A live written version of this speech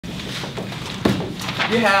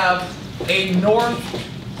we have a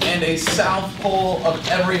north and a south pole of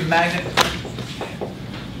every magnet.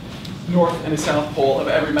 North and a south pole of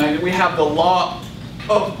every magnet. We have the law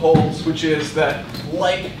of poles, which is that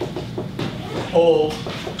like poles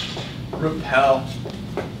repel,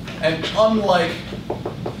 and unlike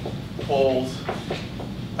poles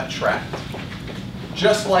attract.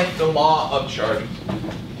 Just like the law of charges.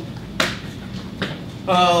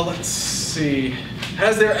 Let's see.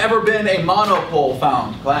 Has there ever been a monopole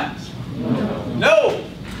found, class? No.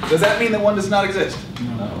 Does that mean that one does not exist?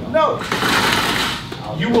 No.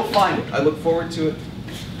 You will find it. I look forward to it.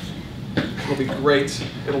 It'll be great.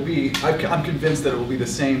 It'll be, I'm convinced that it will be the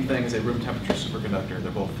same thing as a room temperature superconductor.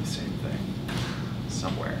 They're both the same thing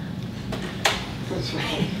somewhere.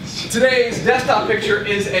 Today's desktop picture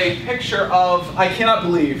is a picture of, I cannot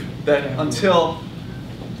believe that until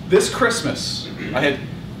this Christmas, I had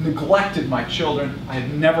neglected my children. I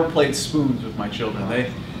had never played spoons with my children.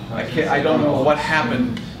 I don't know what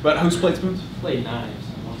happened, but who's played spoons? Played knives.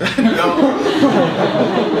 No.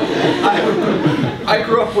 I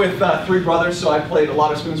grew up with 3 brothers, so I played a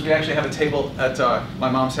lot of spoons. We actually have a table at my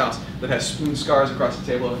mom's house that has spoon scars across the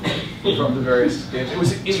table from the various games. It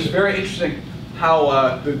was very interesting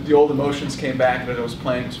how the old emotions came back that I was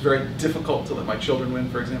playing. It was very difficult to let my children win,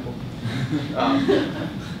 for example.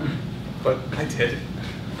 But I did.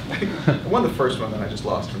 I won the first one, then I just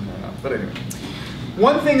lost from there on. But anyway.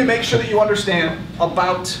 One thing to make sure that you understand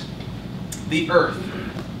about the Earth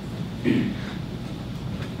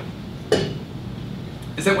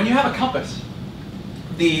is that when you have a compass,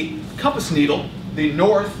 the compass needle, the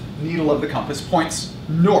north needle of the compass, points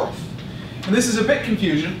north. And this is a bit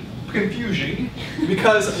confusing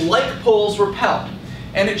because like poles repel.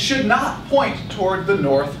 And it should not point toward the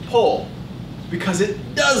North Pole because it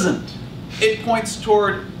doesn't. It points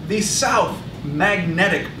toward the south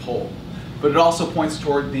magnetic pole, but it also points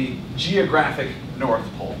toward the geographic North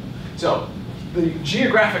Pole. So the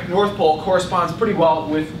geographic North Pole corresponds pretty well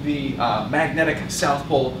with the magnetic South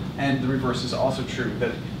Pole, and the reverse is also true,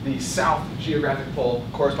 that the south geographic pole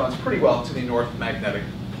corresponds pretty well to the north magnetic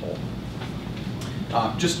pole.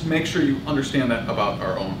 Just make sure you understand that about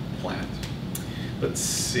our own planet. Let's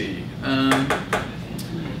see.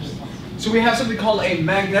 So we have something called a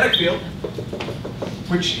magnetic field,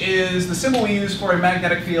 which is, the symbol we use for a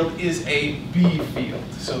magnetic field is a B field.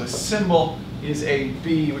 So the symbol is a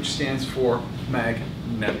B, which stands for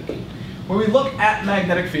magnetic. When we look at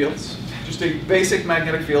magnetic fields, just a basic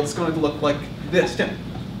magnetic field, it's going to look like this. Tim?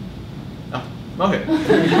 Oh, okay.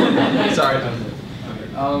 Sorry.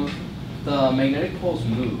 The magnetic poles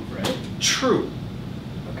move, right? True.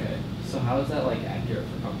 Okay. So how is that like accurate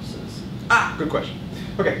for compasses? Ah, good question.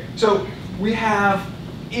 Okay, so we have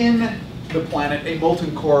in the planet a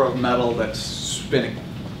molten core of metal that's spinning,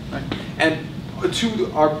 right? And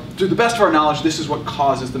to the best of our knowledge, this is what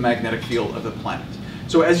causes the magnetic field of the planet.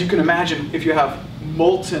 So as you can imagine, if you have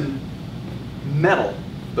molten metal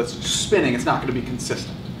that's spinning, it's not going to be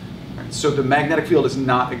consistent. Right? So the magnetic field is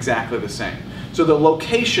not exactly the same. So the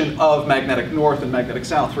location of magnetic north and magnetic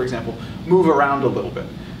south, for example, move around a little bit.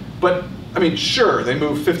 But I mean, sure, they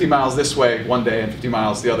move 50 miles this way one day and 50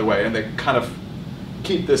 miles the other way, and they kind of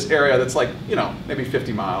keep this area that's like, you know, maybe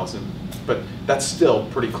 50 miles, but that's still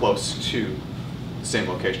pretty close to the same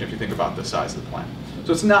location if you think about the size of the planet.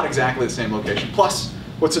 So it's not exactly the same location. Plus,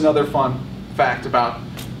 what's another fun fact about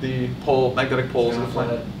the magnetic poles of the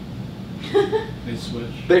planet? They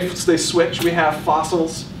switch. They switch. We have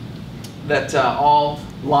fossils that all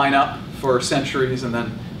line up for centuries, and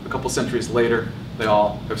then a couple centuries later, they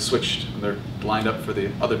all have switched and they're lined up for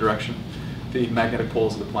the other direction. The magnetic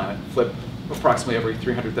poles of the planet flip approximately every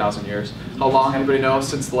 300,000 years. How long, anybody know,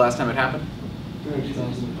 since the last time it happened?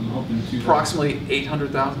 Approximately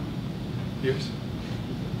 800,000 years.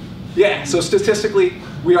 Yeah, so statistically,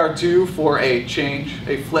 we are due for a change,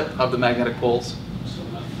 a flip of the magnetic poles.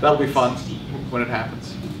 That'll be fun when it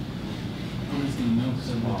happens.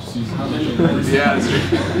 Yeah, that's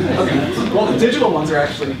true. Okay. Well, the digital ones are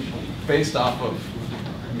actually based off of,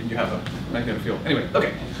 I mean, you have a magnetic field. Anyway,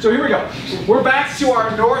 okay, so here we go. We're back to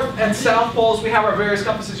our north and south poles. We have our various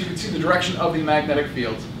compasses. You can see the direction of the magnetic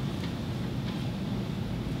field.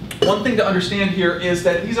 One thing to understand here is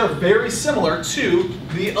that these are very similar to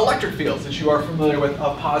the electric fields that you are familiar with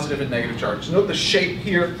of positive and negative charge. So note the shape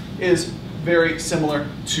here is very similar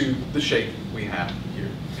to the shape we have here.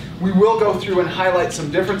 We will go through and highlight some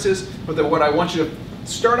differences, but what I want you to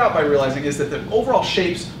start out by realizing is that the overall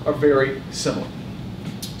shapes are very similar.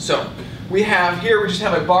 So we have here, we just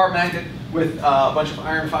have a bar magnet with a bunch of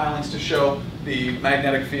iron filings to show the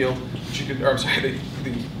magnetic field, which you could, or I'm sorry,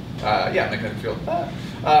 magnetic field.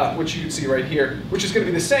 which you can see right here, which is going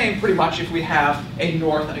to be the same pretty much if we have a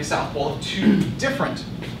north and a south pole of two different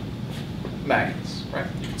magnets, right?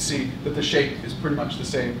 You can see that the shape is pretty much the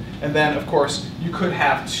same. And then, of course, you could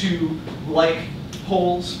have two like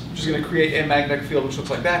poles, which is going to create a magnetic field which looks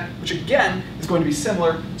like that, which again is going to be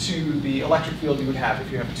similar to the electric field you would have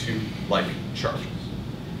if you have two like charges.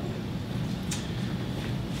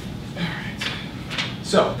 All right.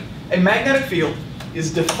 So, a magnetic field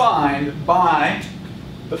is defined by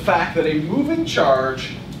the fact that a moving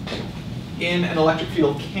charge in an electric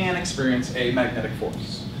field can experience a magnetic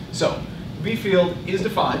force. So, V field is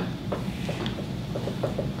defined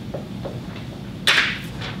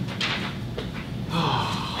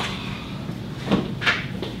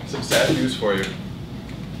some sad news for you.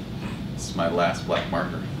 This is my last black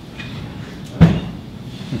marker.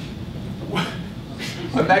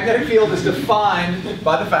 A magnetic field is defined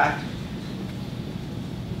by the fact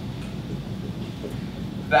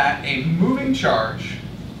that a moving charge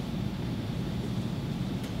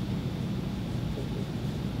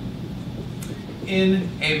in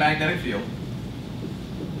a magnetic field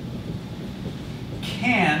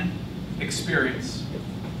can experience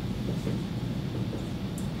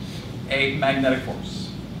a magnetic force.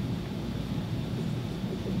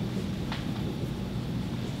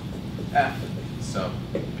 F sub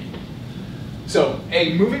B. So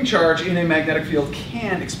a moving charge in a magnetic field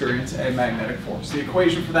can experience a magnetic force. The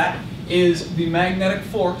equation for that is the magnetic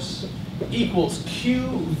force equals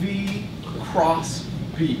QV cross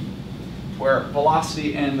B, where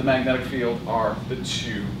velocity and the magnetic field are the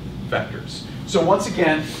two vectors. So once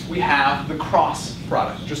again, we have the cross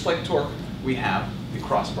product. Just like torque, we have the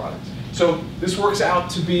cross product. So this works out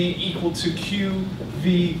to be equal to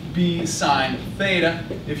QVB sine theta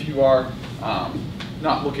if you are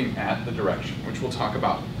not looking at the direction, which we'll talk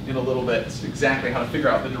about in a little bit. It's exactly how to figure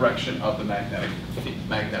out the direction of the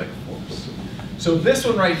magnetic force. So this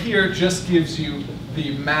one right here just gives you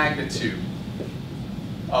the magnitude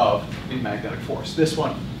of the magnetic force. This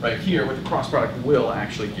one right here with the cross product will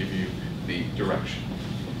actually give you the direction.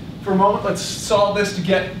 For a moment, let's solve this to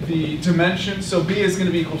get the dimension. So B is going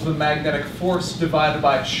to be equal to the magnetic force divided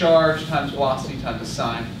by charge times velocity times the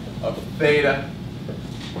sine of theta.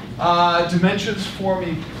 Dimensions for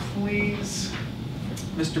me, please.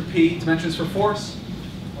 Mr. P, dimensions for force?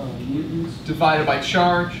 Newtons. Divided by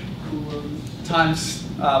charge. Coulombs. Times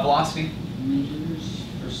velocity. Meters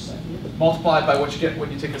per second. Multiplied by what you get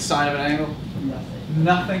when you take the sine of an angle. Nothing.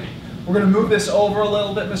 Nothing. We're going to move this over a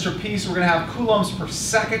little bit, Mr. P, so we're going to have coulombs per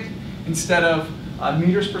second instead of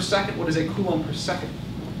meters per second. What is a coulomb per second?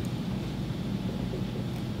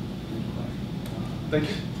 Thank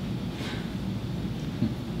you.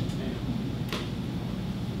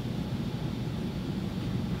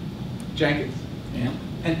 Jenkins? Amp.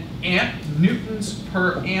 An amp, newtons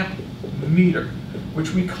per amp meter,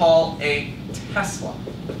 which we call a Tesla.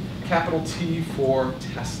 Capital T for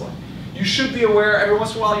Tesla. You should be aware, every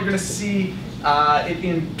once in a while you're going to see it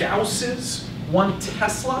in Gausses. 1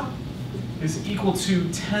 Tesla is equal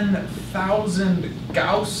to 10,000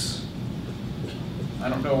 Gauss. I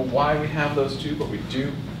don't know why we have those two, but we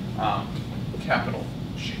do. Capital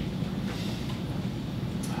G.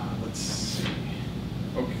 Let's see.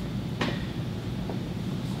 Okay.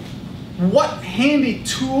 What handy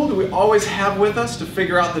tool do we always have with us to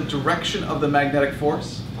figure out the direction of the magnetic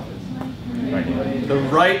force? The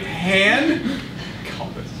right hand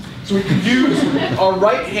compass. So we can use our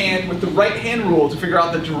right hand with the right hand rule to figure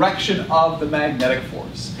out the direction of the magnetic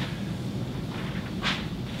force.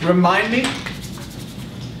 Remind me,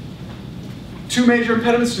 two major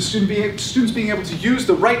impediments to students being able to use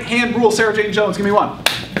the right hand rule. Sarah Jane Jones, give me one.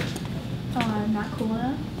 Not cool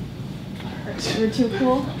enough. Or too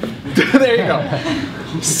cool. There you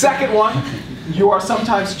go. Second one, you are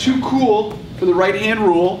sometimes too cool for the right hand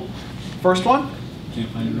rule. First one? Can't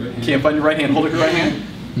find your right hand. Can't find your right hand. Hold up your right hand.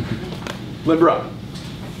 Limber up.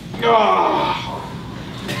 Oh.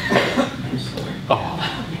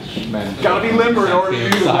 Gotta be limber in order to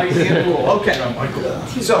do the right hand rule. Okay.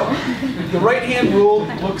 So, the right hand rule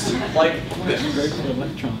looks like this.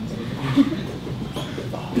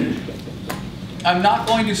 I'm not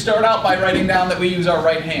going to start out by writing down that we use our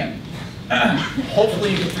right hand.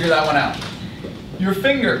 Hopefully you can figure that one out. Your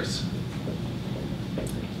fingers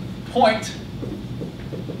point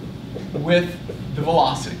with the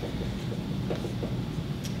velocity.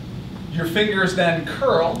 Your fingers then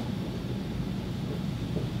curl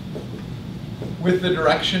with the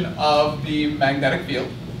direction of the magnetic field.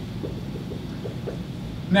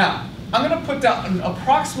 Now, I'm going to put down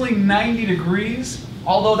approximately 90 degrees,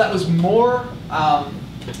 although that was more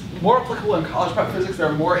more applicable in college prep physics. There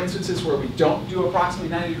are more instances where we don't do approximately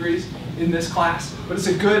 90 degrees in this class, but it's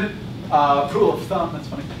a good rule of thumb, that's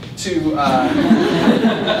funny, it's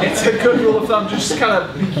a good rule of thumb to just kind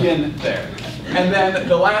of begin there. And then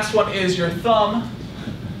the last one is your thumb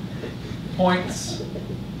points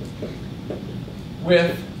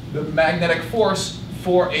with the magnetic force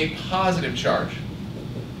for a positive charge.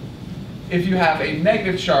 If you have a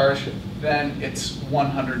negative charge, then it's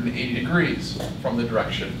 180 degrees from the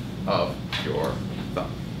direction of your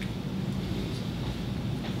thumb.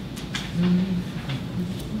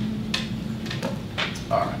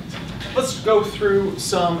 All right, let's go through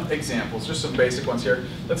some examples, just some basic ones here.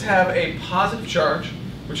 Let's have a positive charge,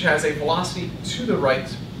 which has a velocity to the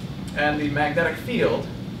right, and the magnetic field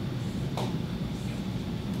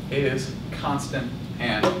is constant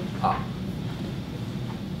and up.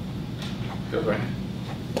 Go right hand.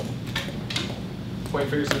 Point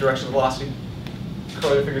your fingers in the direction of the velocity.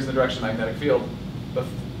 Curl your fingers in the direction of the magnetic field.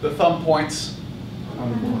 The thumb points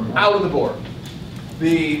out of the board.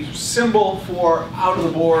 The symbol for out of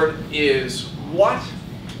the board is what,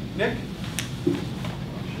 Nick?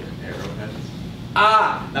 Arrowheads.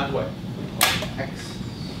 Ah, not the way. X.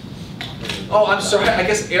 Oh, I'm sorry. I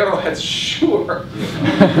guess arrowheads, sure.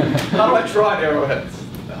 How do I draw an arrowhead?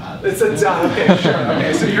 It's a dot. Okay, sure.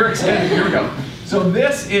 Okay, so you're extending. Here we go. So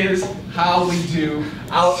this is how we do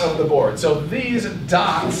out of the board. So these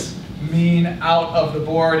dots mean out of the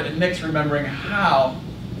board, and Nick's remembering how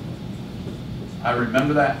I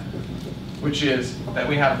remember that, which is that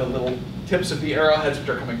we have the little tips of the arrowheads which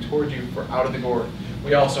are coming toward you for out of the board.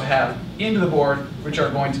 We also have into the board, which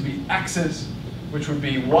are going to be X's, which would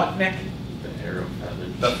be what, Nick? The arrow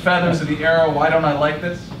feathers. The feathers of the arrow. Why don't I like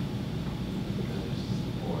this?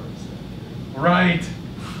 Right.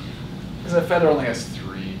 Because a feather only has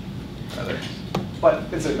 3 feathers. But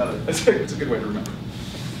it's a good way to remember.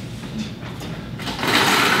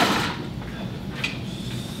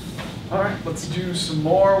 All right, let's do some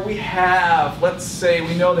more. We have, let's say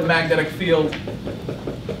we know the magnetic field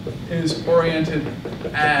is oriented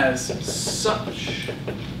as such.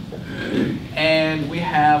 And we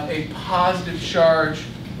have a positive charge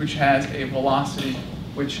which has a velocity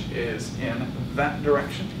which is in that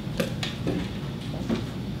direction.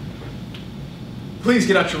 Please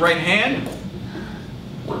get out your right hand.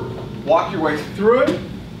 Walk your way through it.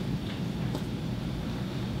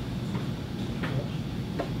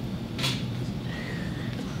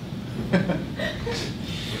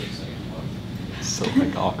 So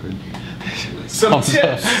like awkward. Some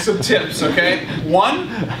tips, okay? One,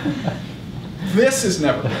 this is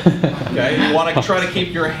never good, okay? You want to try to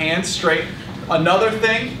keep your hands straight. Another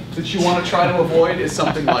thing that you want to try to avoid is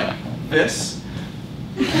something like this.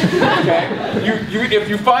 Okay? If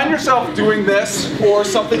you find yourself doing this or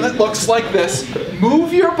something that looks like this,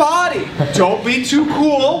 move your body. Don't be too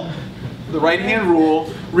cool. The right hand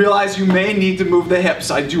rule. Realize you may need to move the hips.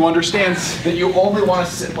 I do understand that you only want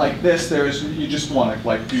to sit like this. You just want to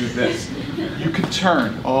like do this. You can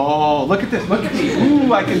turn. Oh, look at this. Look at me.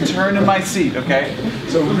 Ooh, I can turn in my seat, okay?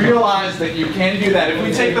 So realize that you can do that. If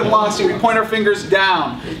we take the velocity, we point our fingers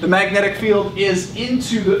down. The magnetic field is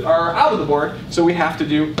out of the board, so we have to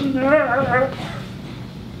do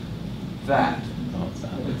that.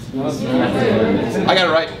 No, it's not. I got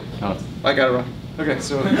it right. No, it's I got it right. Okay,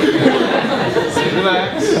 so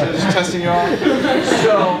relax. Just testing you all.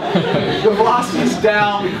 So the velocity is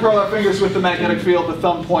down. We curl our fingers with the magnetic field. The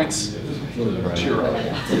thumb points to your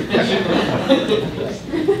right.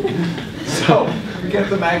 So we get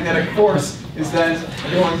the magnetic force is then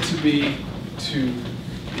going to be to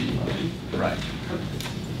the right.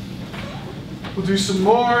 We'll do some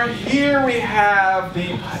more. Here we have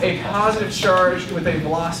a positive charge with a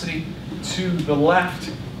velocity to the left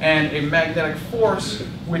and a magnetic force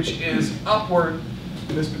which is upward.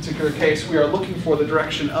 In this particular case, we are looking for the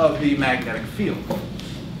direction of the magnetic field.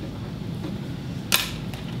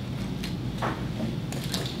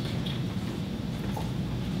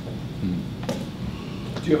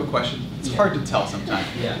 Do you have a question? It's hard to tell sometimes.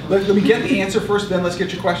 Yeah. Let me get the answer first, then let's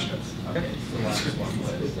get your question. Okay?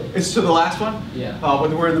 It's to the last one? Yeah. But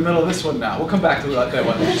we're in the middle of this one now. We'll come back to that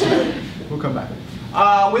one. We'll come back.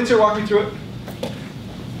 Winter, walk me through it.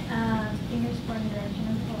 Fingers point in the direction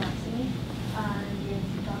of the velocity. Your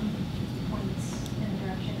thumb points in the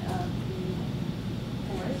direction of the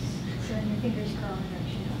force. So then your fingers curl in the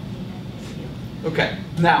direction of the magnetic field. Okay.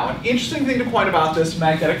 Now, an interesting thing to point about this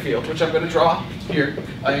magnetic field, which I'm going to draw here,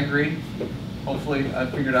 I agree. Hopefully I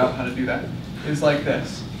figured out how to do that, is like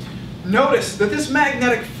this. Notice that this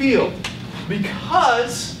magnetic field,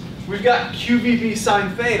 because we've got QVB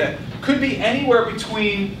sine theta, could be anywhere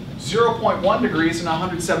between 0.1 degrees and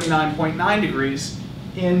 179.9 degrees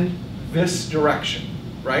in this direction,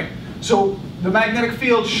 right? So the magnetic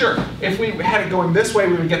field, sure, if we had it going this way,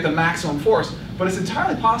 we would get the maximum force, but it's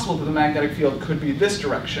entirely possible that the magnetic field could be this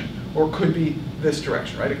direction or could be this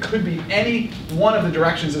direction, right? It could be any one of the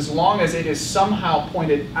directions as long as it is somehow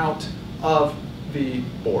pointed out of the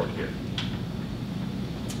board here.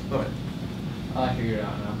 Go ahead. I figured it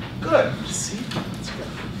out now. Good. See? That's good.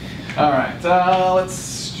 All right,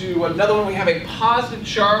 let's do another one. We have a positive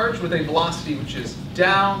charge with a velocity which is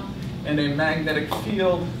down and a magnetic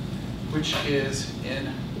field which is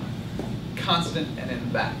in constant and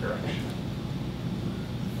in that direction.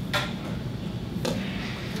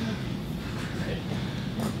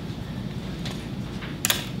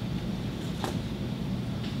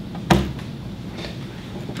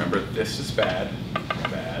 Remember, this is bad,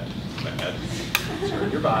 bad, bad. It's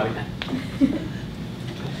hurting your body.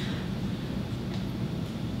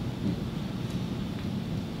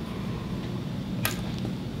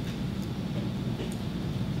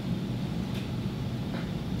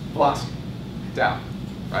 Velocity, down,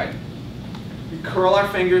 right? We curl our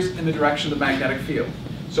fingers in the direction of the magnetic field.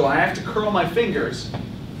 So I have to curl my fingers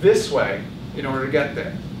this way in order to get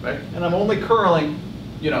there, right? And I'm only curling,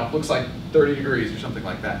 looks like 30 degrees or something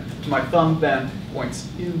like that. My thumb then points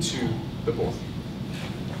into the board.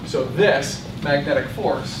 So this magnetic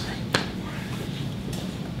force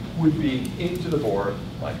would be into the board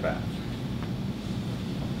like that.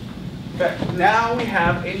 Okay, now we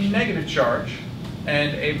have a negative charge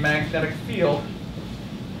and a magnetic field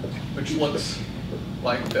which looks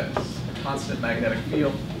like this. A constant magnetic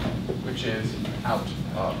field which is out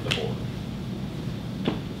of the board.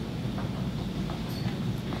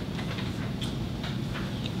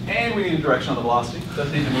 And we need a direction on the velocity.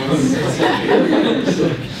 Doesn't need to move.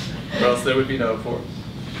 Or else there would be no force.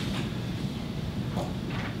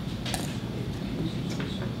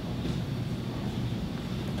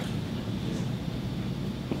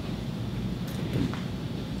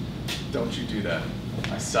 Don't you do that.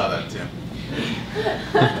 I saw that, Tim.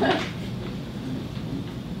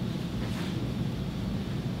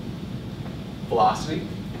 Velocity.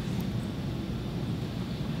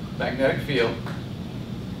 Magnetic field.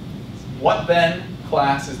 What then,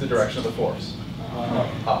 class, is the direction of the force?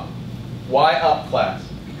 Up. Why up, class?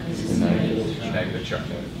 Negative charge.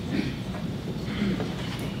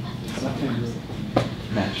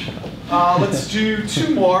 Let's do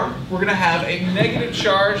two more. We're going to have a negative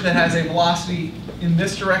charge that has a velocity in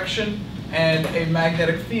this direction and a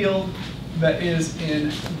magnetic field that is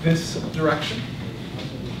in this direction.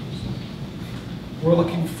 We're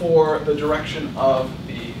looking for the direction of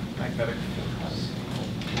the magnetic field.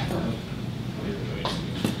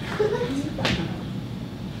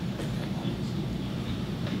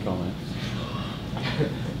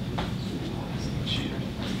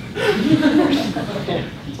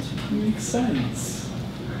 Makes sense.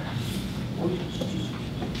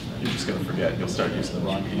 You're just gonna forget. You'll start using the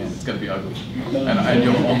wrong hand. It's gonna be ugly, and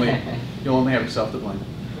you'll only have yourself to blame.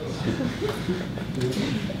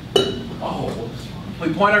 Oh.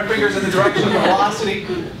 We point our fingers in the direction of the velocity.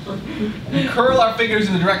 We curl our fingers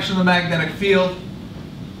in the direction of the magnetic field.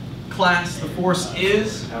 Class, the force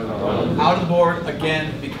is out of the board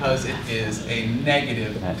again because it is a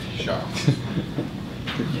negative charge.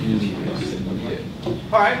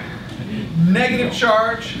 All right, negative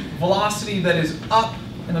charge, velocity that is up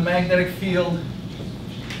in the magnetic field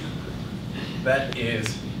that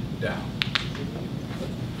is down.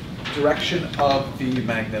 Direction of the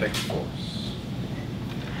magnetic force.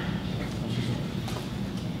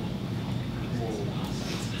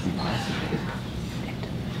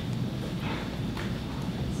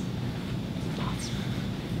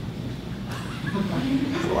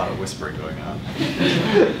 There's a lot of whispering going on.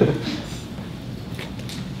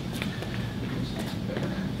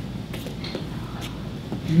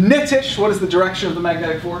 Nitish, what is the direction of the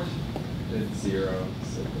magnetic force? It's 0.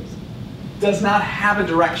 So Does not have a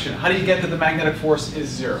direction. How do you get that the magnetic force is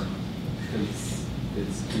 0?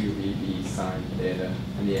 it's 2VB sine theta,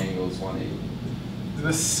 and the angle is 180.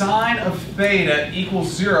 The sine of theta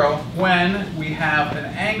equals 0 when we have an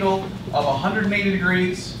angle of 180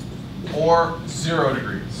 degrees or 0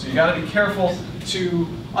 degrees. So you got to be careful to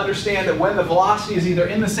understand that when the velocity is either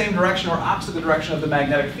in the same direction or opposite the direction of the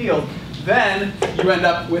magnetic field, then you end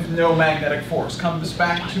up with no magnetic force. Comes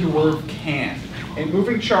back to the word can. A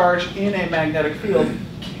moving charge in a magnetic field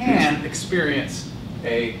can experience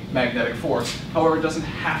a magnetic force. However, it doesn't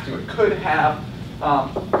have to. It could have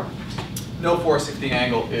no force if the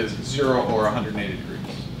angle is 0 or 180 degrees.